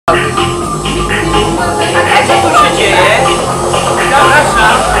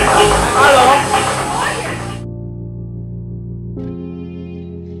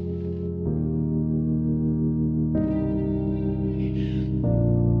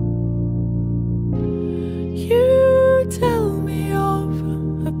You tell me of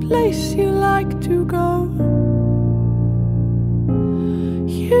a place you like to go.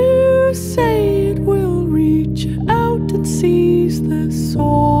 You say it will reach out and seize the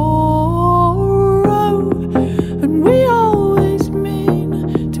sorrow, and we always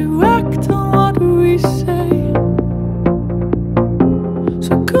mean to act on what we say.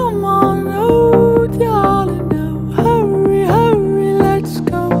 So come on, oh darling, now hurry, hurry, let's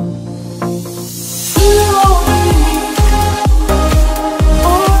go.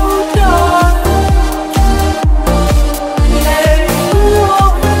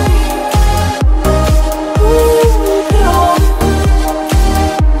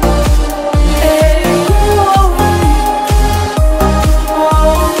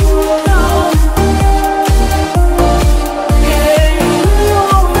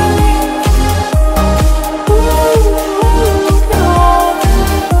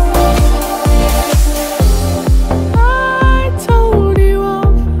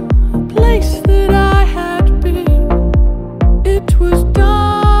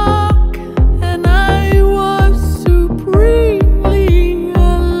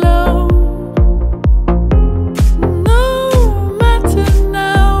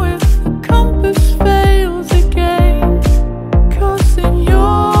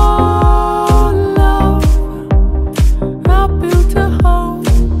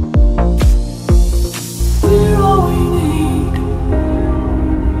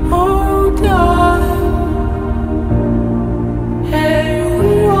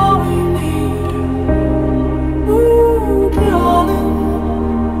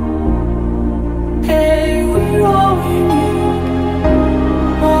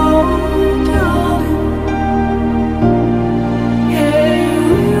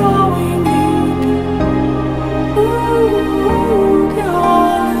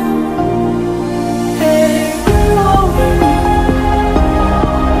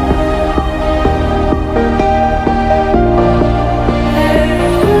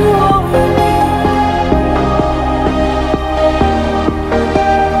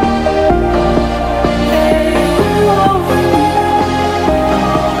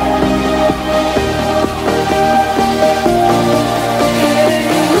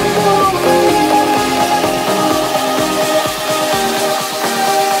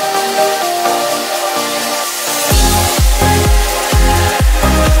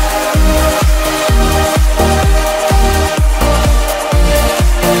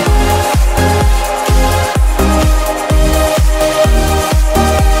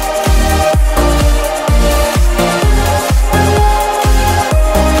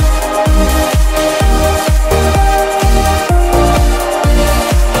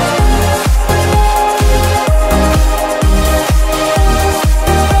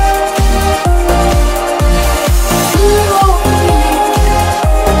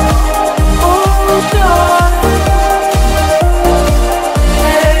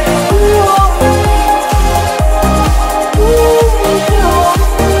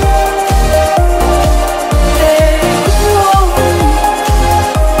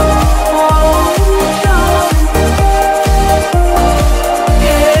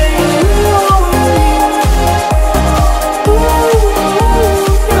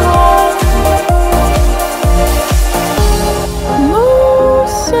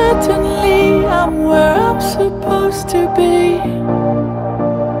 Supposed to be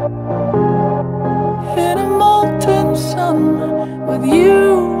in a molten sun. With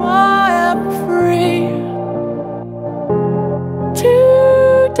you I am free.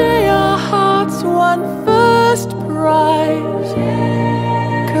 Today our hearts won first prize,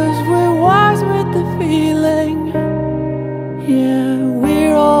 'cause we're wise with the feeling. Yeah,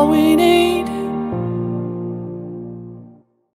 we're all we need.